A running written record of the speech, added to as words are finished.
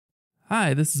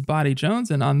Hi, this is Body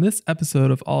Jones, and on this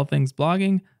episode of All Things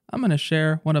Blogging, I'm going to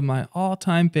share one of my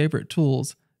all-time favorite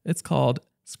tools. It's called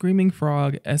Screaming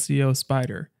Frog SEO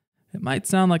Spider. It might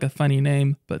sound like a funny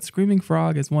name, but Screaming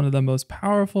Frog is one of the most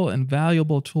powerful and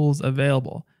valuable tools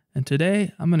available. And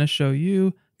today, I'm going to show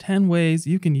you 10 ways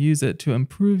you can use it to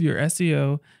improve your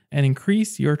SEO and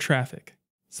increase your traffic.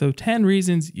 So 10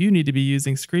 reasons you need to be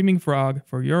using Screaming Frog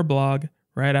for your blog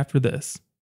right after this.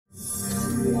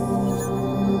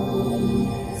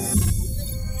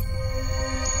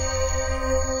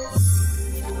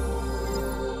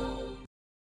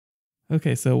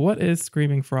 Okay, so what is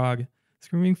Screaming Frog?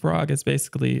 Screaming Frog is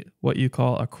basically what you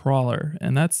call a crawler,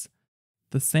 and that's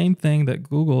the same thing that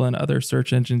Google and other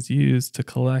search engines use to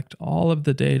collect all of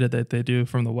the data that they do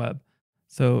from the web.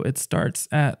 So it starts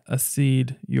at a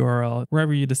seed URL,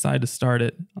 wherever you decide to start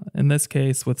it. In this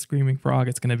case, with Screaming Frog,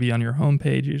 it's going to be on your home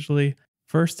page usually.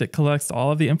 First, it collects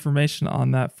all of the information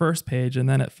on that first page, and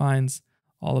then it finds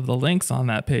all of the links on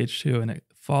that page too, and it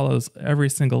follows every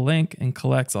single link and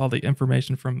collects all the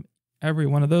information from every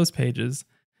one of those pages,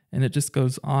 and it just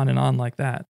goes on and on like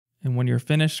that. And when you're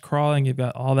finished crawling, you've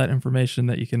got all that information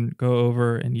that you can go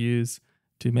over and use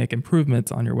to make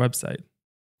improvements on your website.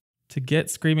 To get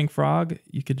Screaming Frog,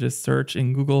 you could just search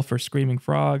in Google for Screaming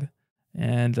Frog,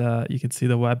 and you can see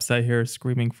the website here,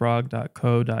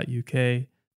 screamingfrog.co.uk.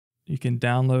 You can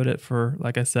download it for,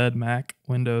 like I said, Mac,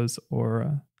 Windows,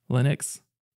 or Linux.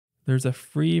 There's a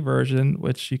free version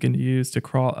which you can use to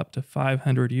crawl up to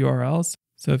 500 URLs.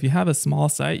 So if you have a small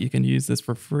site, you can use this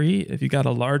for free. If you got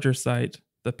a larger site,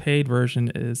 the paid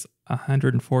version is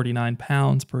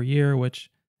 £149 per year,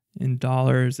 which in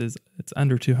dollars it's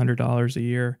under $200 a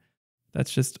year.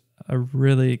 That's just a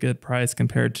really good price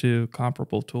compared to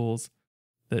comparable tools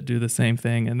that do the same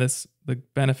thing. And the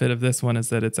benefit of this one is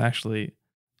that it's actually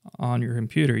on your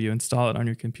computer. You install it on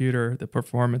your computer. The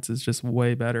performance is just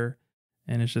way better,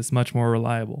 and it's just much more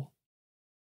reliable.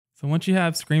 So once you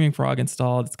have Screaming Frog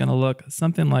installed, it's going to look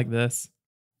something like this.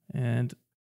 And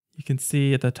you can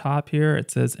see at the top here, it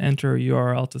says enter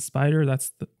URL to Spider.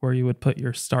 That's where you would put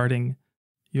your starting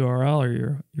URL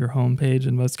or your home page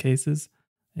in most cases.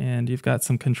 And you've got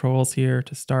some controls here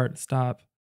to start, stop.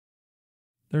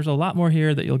 There's a lot more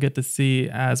here that you'll get to see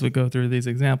as we go through these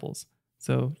examples.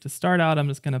 So to start out, I'm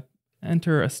just going to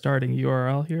enter a starting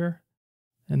URL here.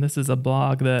 And this is a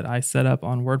blog that I set up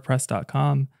on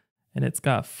WordPress.com. And it's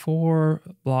got 4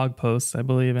 blog posts, I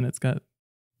believe, and it's got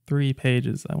 3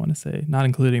 pages, I want to say, not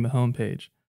including the home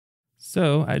page.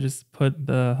 So I just put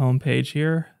the home page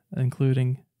here,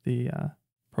 including the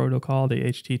protocol, the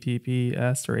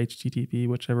HTTPS or HTTP,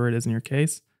 whichever it is in your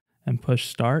case, and push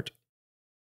start.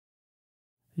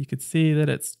 You could see that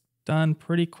it's done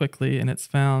pretty quickly, and it's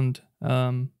found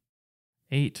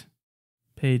 8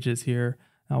 pages here.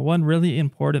 Now, one really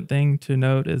important thing to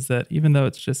note is that even though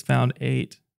it's just found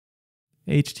 8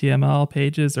 HTML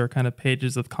pages or kind of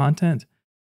pages of content,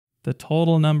 the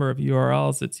total number of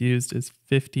URLs it's used is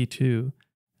 52.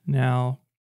 Now,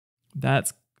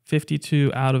 that's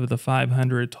 52 out of the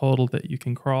 500 total that you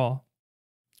can crawl.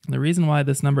 And the reason why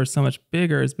this number is so much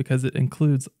bigger is because it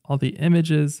includes all the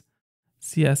images,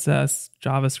 CSS,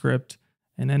 JavaScript,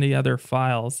 and any other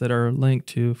files that are linked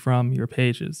to from your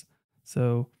pages.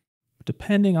 So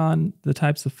depending on the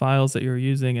types of files that you're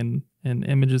using and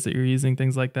images that you're using,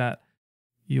 things like that,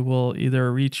 you will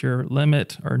either reach your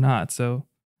limit or not. So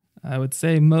I would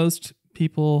say most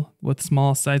people with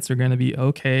small sites are going to be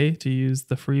okay to use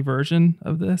the free version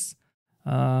of this.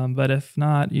 But if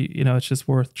not, you know, it's just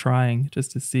worth trying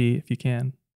just to see if you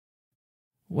can.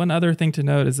 One other thing to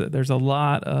note is that there's a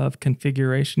lot of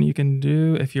configuration you can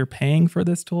do if you're paying for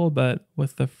this tool, but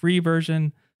with the free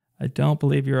version, I don't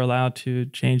believe you're allowed to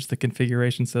change the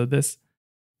configuration. So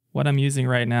what I'm using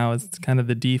right now is kind of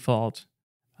the default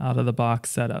out of the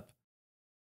box setup.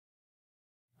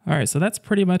 All right, so that's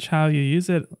pretty much how you use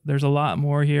it. There's a lot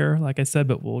more here, like I said,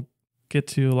 but we'll get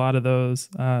to a lot of those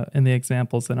in the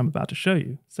examples that I'm about to show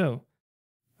you. So,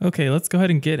 okay, let's go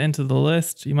ahead and get into the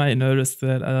list. You might notice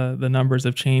that the numbers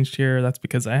have changed here. That's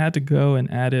because I had to go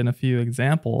and add in a few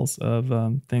examples of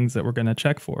things that we're going to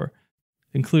check for,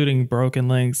 including broken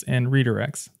links and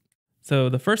redirects. So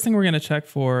the first thing we're going to check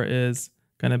for is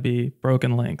going to be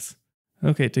broken links.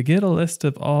 Okay, to get a list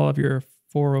of all of your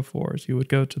 404s, you would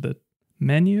go to the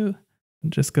menu,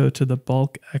 and just go to the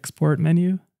bulk export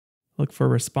menu, look for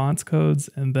response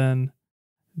codes, and then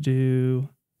do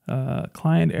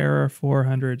client error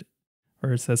 400,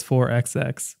 or it says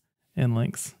 4XX in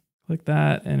links. Click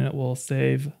that and it will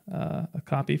save a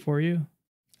copy for you.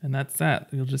 And that's that.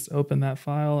 You'll just open that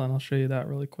file and I'll show you that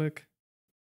really quick.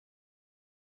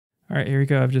 All right, here we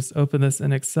go. I've just opened this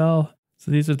in Excel. So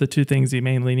these are the two things you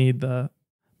mainly need: the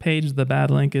page the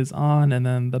bad link is on, and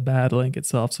then the bad link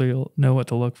itself, so you'll know what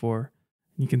to look for.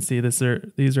 You can see these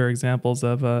are examples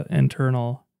of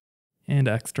internal and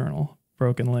external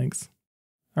broken links.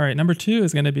 All right, number 2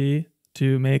 is going to be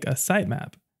to make a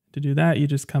sitemap. To do that, you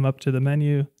just come up to the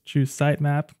menu, choose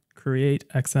Sitemap, create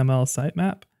XML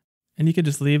Sitemap, and you can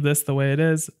just leave this the way it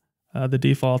is. The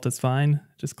default is fine.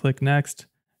 Just click Next,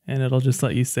 and it'll just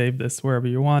let you save this wherever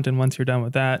you want. And once you're done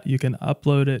with that, you can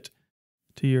upload it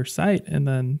to your site. And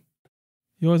then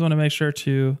you always want to make sure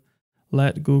to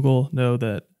let Google know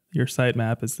that your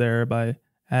sitemap is there by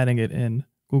adding it in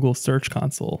Google Search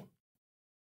Console.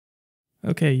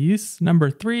 Okay, use number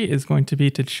 3 is going to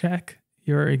be to check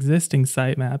your existing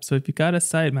sitemap. So if you've got a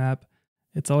sitemap,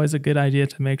 it's always a good idea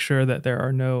to make sure that there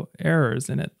are no errors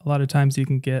in it. A lot of times you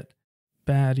can get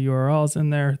bad URLs in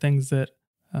there, things that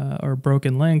are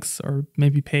broken links, or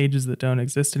maybe pages that don't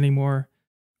exist anymore,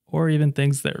 or even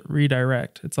things that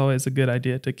redirect. It's always a good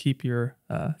idea to keep your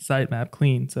sitemap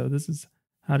clean. So this is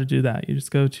how to do that. You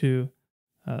just go to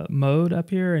mode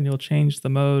up here, and you'll change the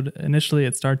mode. Initially,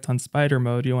 it starts on spider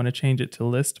mode. You want to change it to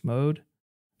list mode.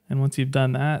 And once you've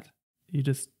done that, you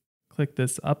just click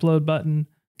this upload button.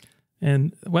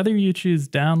 And whether you choose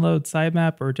download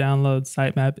sitemap or download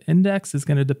sitemap index is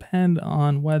going to depend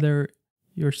on whether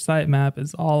your sitemap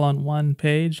is all on one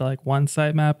page, like one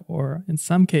sitemap, or in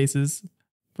some cases,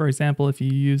 for example, if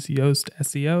you use Yoast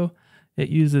SEO, it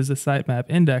uses a sitemap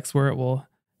index where it will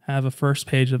have a first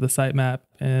page of the sitemap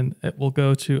and it will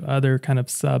go to other kind of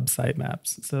sub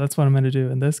sitemaps. So that's what I'm going to do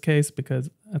in this case because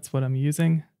that's what I'm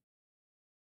using.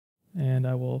 And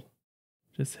I will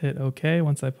just hit OK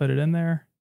once I put it in there.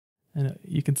 And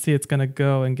you can see it's going to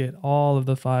go and get all of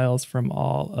the files from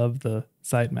all of the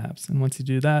sitemaps. And once you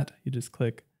do that, you just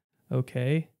click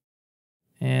OK.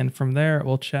 And from there, it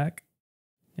will check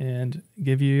and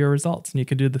give you your results. And you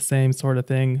can do the same sort of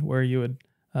thing where you would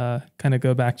kind of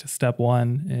go back to step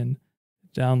 1 and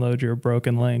download your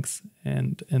broken links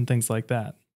and things like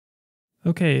that.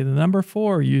 Okay, the number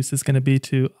 4 use is going to be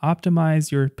to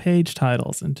optimize your page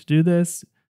titles. And to do this,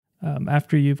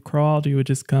 after you've crawled, you would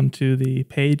just come to the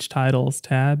page titles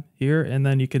tab here, and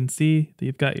then you can see that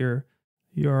you've got your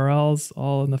URLs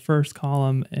all in the first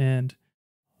column, and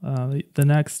the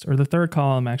next, or the third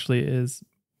column actually, is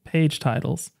page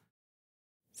titles.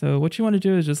 So what you want to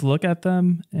do is just look at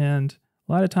them, and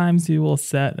a lot of times you will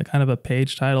set a kind of a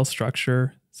page title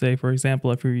structure. Say, for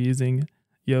example, if you're using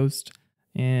Yoast,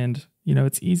 and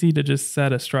it's easy to just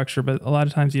set a structure, but a lot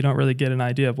of times you don't really get an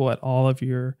idea of what all of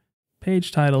your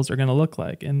page titles are going to look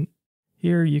like. And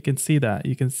here you can see that.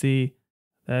 You can see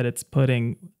that it's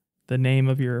putting the name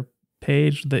of your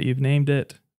page that you've named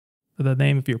it, the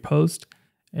name of your post,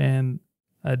 and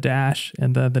a dash,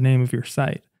 and the name of your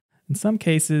site. In some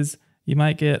cases, you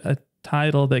might get a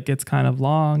title that gets kind of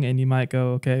long, and you might go,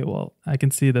 okay, well, I can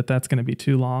see that that's going to be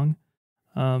too long.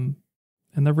 And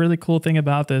the really cool thing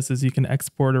about this is you can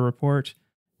export a report,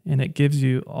 and it gives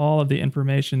you all of the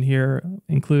information here,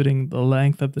 including the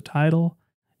length of the title,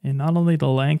 and not only the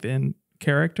length in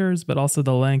characters, but also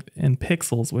the length in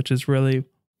pixels, which is really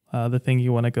the thing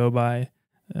you want to go by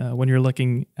when you're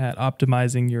looking at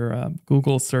optimizing your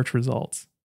Google search results.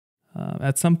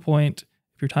 At some point,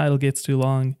 if your title gets too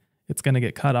long, it's going to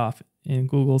get cut off in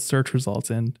Google search results.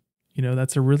 And,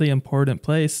 that's a really important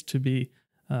place to be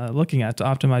looking at to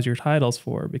optimize your titles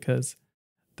for, because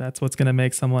that's what's going to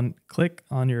make someone click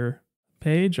on your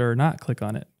page or not click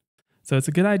on it. So it's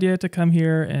a good idea to come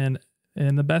here, and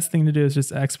the best thing to do is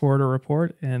just export a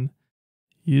report and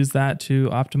use that to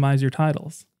optimize your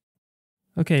titles.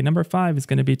 Okay, number 5 is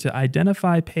going to be to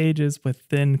identify pages with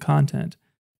thin content.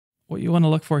 What you want to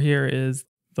look for here is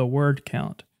the word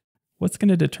count. What's going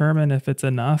to determine if it's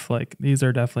enough? Like, these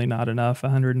are definitely not enough,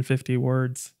 150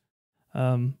 words.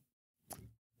 But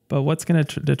what's going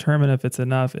to determine if it's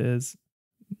enough is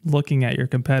looking at your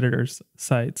competitors'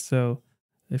 sites. So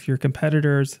if your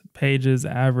competitors' pages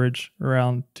average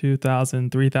around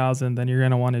 2,000, 3,000, then you're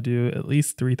going to want to do at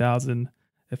least 3,000,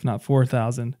 if not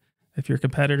 4,000. If your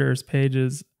competitors'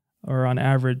 pages are on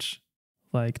average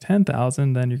like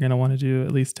 10,000, then you're going to want to do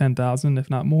at least 10,000, if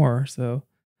not more. So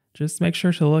just make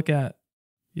sure to look at,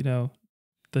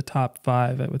 the top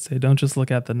 5. I would say don't just look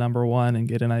at the number 1 and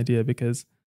get an idea, because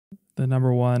the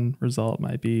number 1 result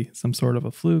might be some sort of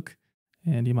a fluke,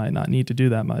 and you might not need to do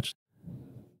that much.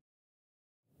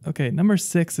 Okay, number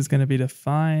 6 is going to be to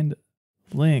find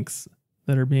links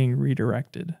that are being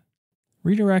redirected.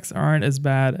 Redirects aren't as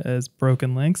bad as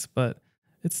broken links, but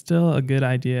it's still a good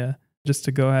idea just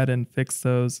to go ahead and fix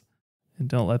those and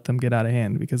don't let them get out of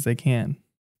hand, because they can.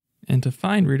 And to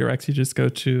find redirects, you just go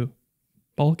to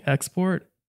bulk export,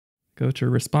 go to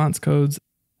response codes,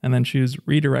 and then choose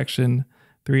redirection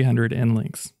 300 in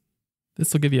links.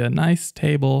 This will give you a nice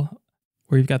table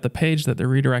where you've got the page that the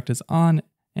redirect is on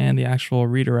and the actual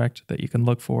redirect that you can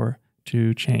look for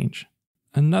to change.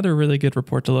 Another really good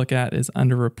report to look at is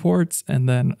under reports and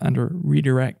then under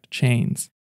redirect chains.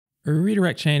 A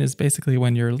redirect chain is basically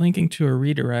when you're linking to a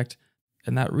redirect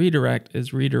and that redirect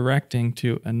is redirecting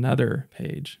to another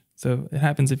page. So it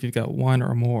happens if you've got one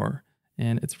or more,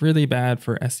 and it's really bad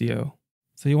for SEO.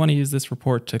 So you want to use this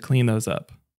report to clean those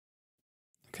up.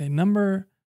 Okay, number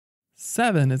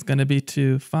 7 is going to be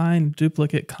to find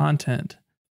duplicate content.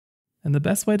 And the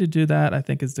best way to do that, I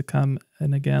think, is to come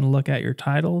and again look at your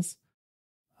titles.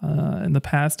 In the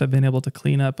past, I've been able to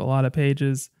clean up a lot of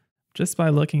pages just by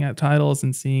looking at titles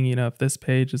and seeing, if this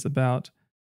page is about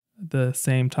the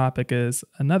same topic as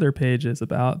another page is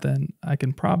about, then I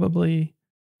can probably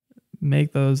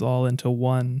make those all into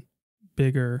one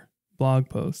bigger blog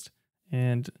post.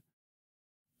 And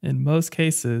in most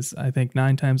cases, I think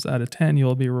 9 times out of 10,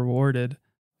 you'll be rewarded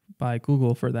by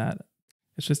Google for that.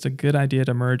 It's just a good idea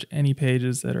to merge any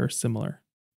pages that are similar.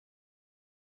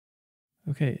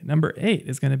 Okay, number 8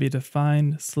 is going to be to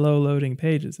find slow loading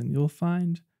pages, and you'll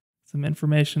find some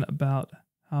information about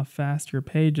how fast your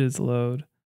pages load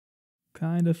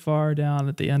kind of far down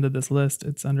at the end of this list.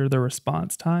 It's under the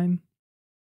response time.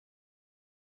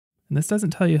 And this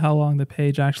doesn't tell you how long the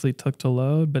page actually took to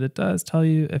load, but it does tell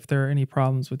you if there are any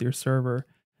problems with your server.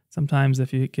 Sometimes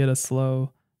if you get a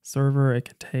slow server, it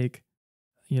can take,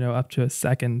 up to a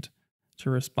second to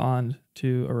respond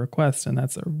to a request, and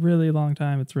that's a really long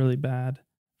time. It's really bad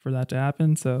for that to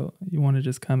happen, so you want to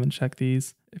just come and check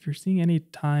these. If you're seeing any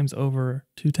times over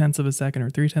 0.2 of a second or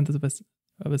 0.3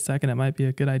 of a second, it might be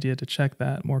a good idea to check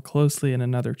that more closely in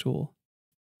another tool.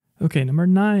 Okay, number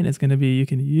 9 is going to be you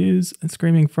can use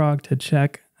Screaming Frog to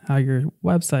check how your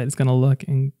website is going to look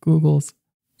in Google's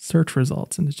search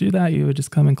results. And to do that, you would just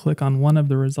come and click on one of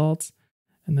the results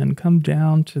and then come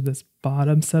down to this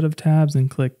bottom set of tabs and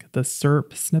click the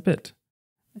SERP snippet.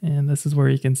 And this is where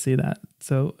you can see that.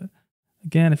 So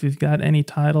again, if you've got any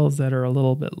titles that are a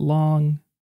little bit long,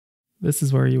 this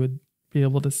is where you would be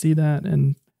able to see that.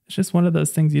 And it's just one of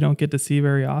those things you don't get to see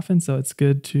very often. So it's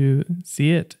good to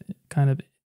see it kind of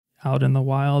out in the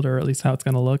wild, or at least how it's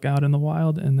going to look out in the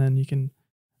wild. And then you can,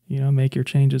 make your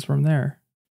changes from there.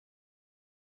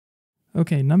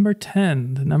 Okay, number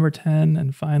 10. The number 10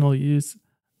 and final use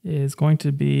is going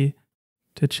to be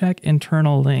to check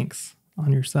internal links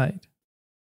on your site.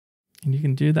 And you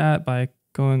can do that by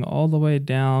going all the way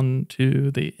down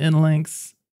to the in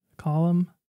links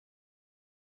column.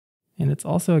 And it's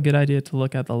also a good idea to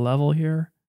look at the level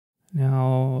here.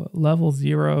 Now, level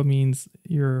 0 means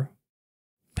your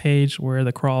page where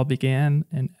the crawl began,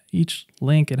 and each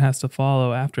link it has to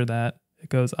follow after that, it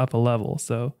goes up a level.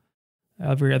 So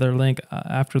every other link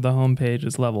after the home page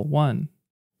is level 1.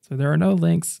 So there are no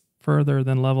links further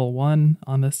than level 1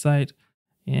 on this site,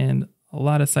 and a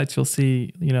lot of sites you'll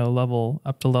see, level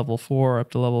up to level 4,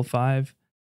 up to level 5.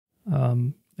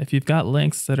 If you've got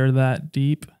links that are that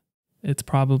deep, it's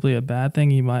probably a bad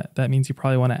thing. That means you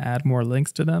probably want to add more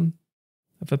links to them.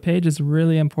 If a page is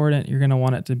really important, you're going to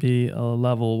want it to be a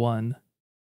level 1.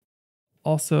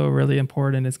 Also really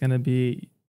important is going to be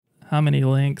how many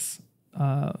links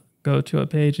go to a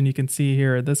page, and you can see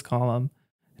here at this column,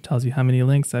 it tells you how many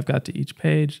links I've got to each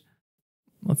page.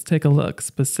 Let's take a look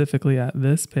specifically at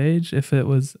this page. If it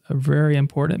was a very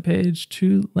important page,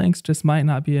 2 links just might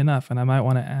not be enough, and I might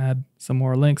want to add some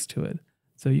more links to it.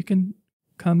 So you can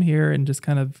come here and just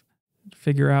kind of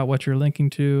figure out what you're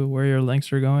linking to, where your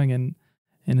links are going, and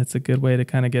it's a good way to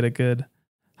kind of get a good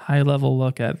high-level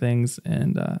look at things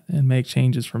and make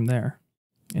changes from there.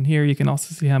 And here you can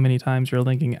also see how many times you're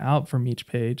linking out from each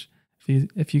page.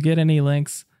 If you get any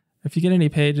links, if you get any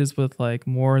pages with like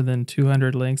more than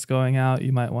 200 links going out,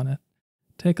 you might want to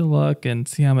take a look and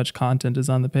see how much content is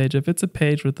on the page. If it's a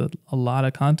page with a lot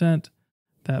of content,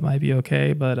 that might be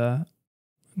okay. But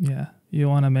yeah, you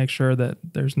want to make sure that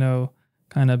there's no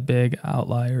kind of big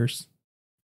outliers.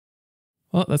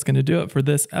 Well, that's going to do it for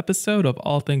this episode of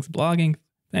All Things Blogging.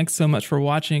 Thanks so much for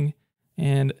watching.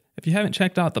 And if you haven't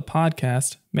checked out the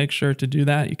podcast, make sure to do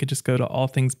that. You could just go to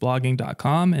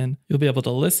allthingsblogging.com and you'll be able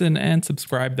to listen and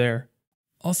subscribe there.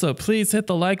 Also, please hit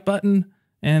the like button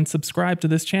and subscribe to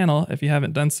this channel if you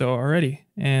haven't done so already.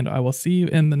 And I will see you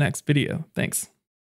in the next video. Thanks.